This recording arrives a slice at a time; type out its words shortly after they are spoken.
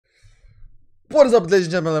What is up, ladies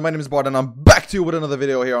and gentlemen? My name is Bart and I'm back to you with another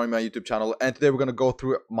video here on my YouTube channel. And today we're going to go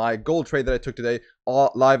through my gold trade that I took today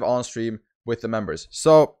live on stream with the members.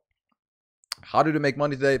 So how did we make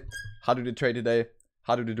money today? How did we trade today?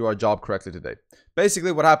 How did we do our job correctly today?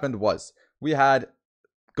 Basically what happened was we had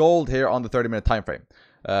gold here on the 30-minute time frame.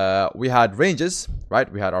 We had ranges, right?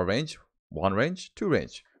 We had our range, one range, two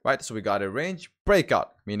range, right? So we got a range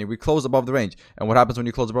breakout, meaning we close above the range. And what happens when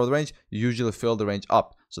you close above the range? You usually fill the range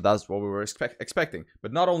up. So that's what we were expecting.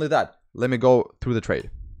 But not only that, let me go through the trade.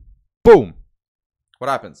 Boom. What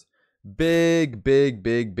happens? Big. Let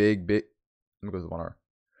me go to the 1 hour.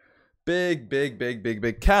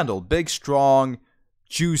 Big candle. Big, strong,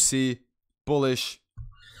 juicy, bullish,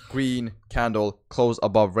 green candle close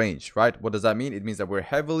above range, right? What does that mean? It means that we're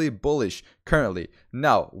heavily bullish currently.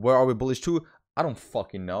 Now, where are we bullish to? I don't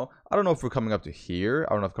fucking know. I don't know if we're coming up to here.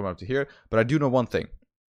 I don't know if we're coming up to here. But I do know one thing.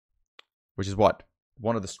 Which is what?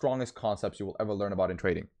 One of the strongest concepts you will ever learn about in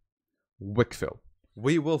trading. Wick fill.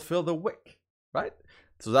 We will fill the wick, right?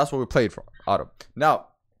 So that's what we played for out of. Now,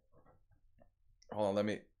 hold on, let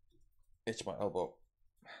me itch my elbow.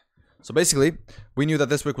 So basically, we knew that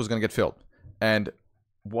this wick was going to get filled. And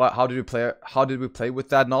how did we play with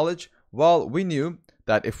that knowledge? Well, we knew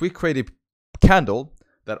that if we create a candle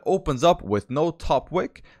that opens up with no top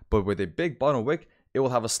wick, but with a big bottom wick, it will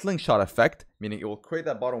have a slingshot effect, meaning it will create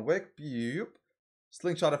that bottom wick.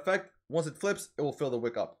 Slingshot effect. Once it flips, it will fill the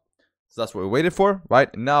wick up. So that's what we waited for,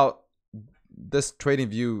 right? Now, this trading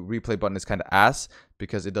view replay button is kind of ass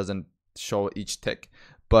because it doesn't show each tick.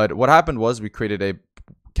 But what happened was we created a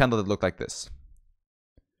candle that looked like this,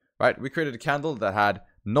 right? We created a candle that had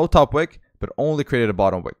no top wick, but only created a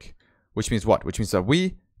bottom wick. Which means what? Which means that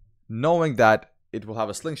we, knowing that it will have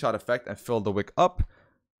a slingshot effect and fill the wick up,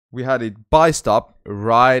 we had a buy stop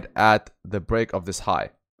right at the break of this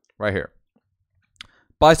high, right here.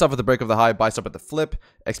 Buy stop at the break of the high, buy stop at the flip,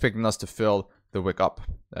 expecting us to fill the wick up.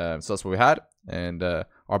 So that's what we had, and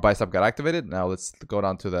our buy stop got activated. Now let's go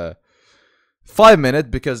down to the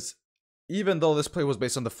 5-minute, because even though this play was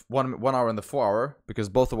based on the 1 hour and the 4 hour, because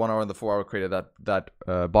both the 1 hour and the 4 hour created that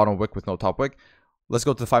bottom wick with no top wick, let's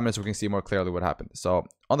go to the 5 minutes so we can see more clearly what happened. So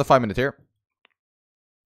on the 5-minute here,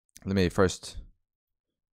 let me first.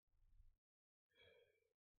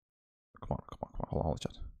 Come on. Hold on,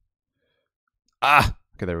 chat.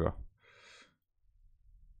 Okay, there we go.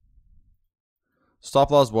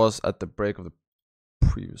 Stop loss was at the break of the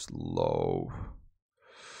previous low.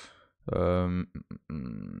 Hold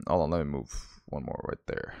on, let me move one more right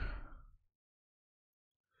there.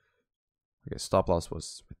 Okay, stop loss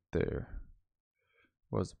was right there.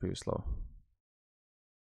 What was the previous low?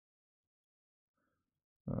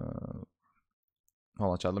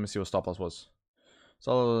 Hold on, chat. Let me see what stop loss was.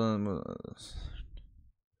 So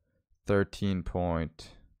 13 point.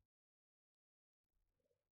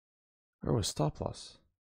 Where was stop loss?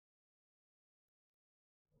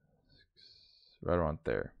 Right around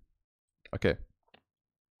there. Okay.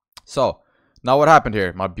 So now what happened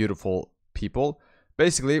here, my beautiful people?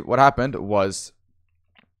 Basically, what happened was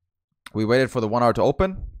we waited for the 1 hour to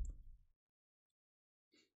open.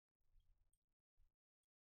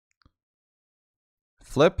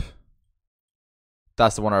 Flip.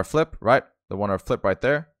 That's the 1 hour flip, right? The 1 hour flip right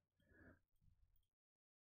there.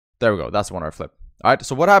 There we go. That's the 1 hour flip. All right.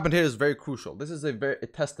 So what happened here is very crucial. This is a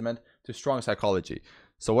testament to strong psychology.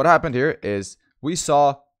 So what happened here is we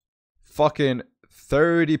saw fucking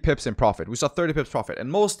 30 pips in profit. We saw 30 pips profit.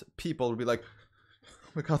 And most people would be like,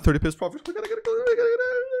 oh my God, 30 pips profit. We gotta get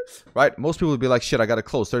it. Right? Most people would be like, shit, I gotta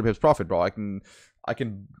close 30 pips profit, bro. I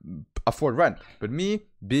can afford rent. But me,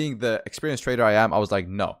 being the experienced trader I am, I was like,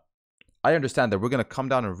 no. I understand that we're going to come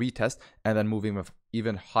down and retest and then move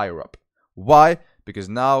even higher up. Why? Because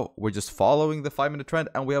now we're just following the 5-minute trend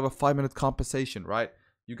and we have a 5-minute compensation, right?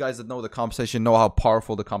 You guys that know the compensation know how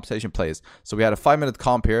powerful the compensation plays. So we had a 5-minute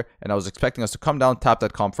comp here and I was expecting us to come down, tap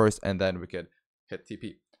that comp first, and then we could hit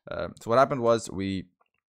TP. So what happened was we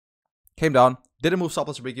came down, didn't move stop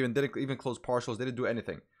loss to break even, didn't even close partials, didn't do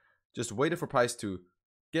anything. Just waited for price to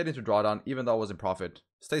get into drawdown, even though I was in profit.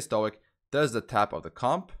 Stay stoic. There's the tap of the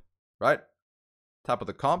comp. Right? Tap of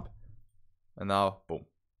the comp. And now, boom.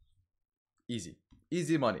 Easy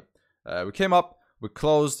money. We came up. We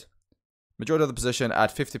closed majority of the position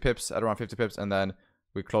at 50 pips, at around 50 pips. And then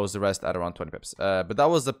we closed the rest at around 20 pips. But that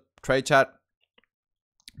was the trade, chat.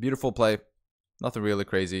 Beautiful play. Nothing really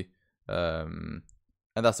crazy. And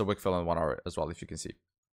that's the wick fill in 1 hour as well, if you can see.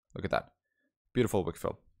 Look at that. Beautiful wick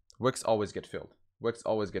fill. Wicks always get filled.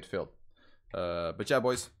 But yeah,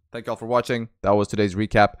 boys, thank y'all for watching. That was today's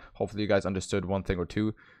recap. Hopefully you guys understood one thing or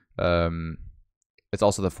two. It's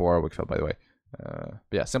also the 4 hour wick fill, by the way. But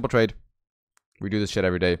yeah, simple trade. We do this shit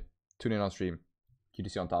every day. Tune in on stream.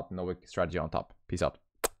 QTC on top. No strategy on top. Peace out.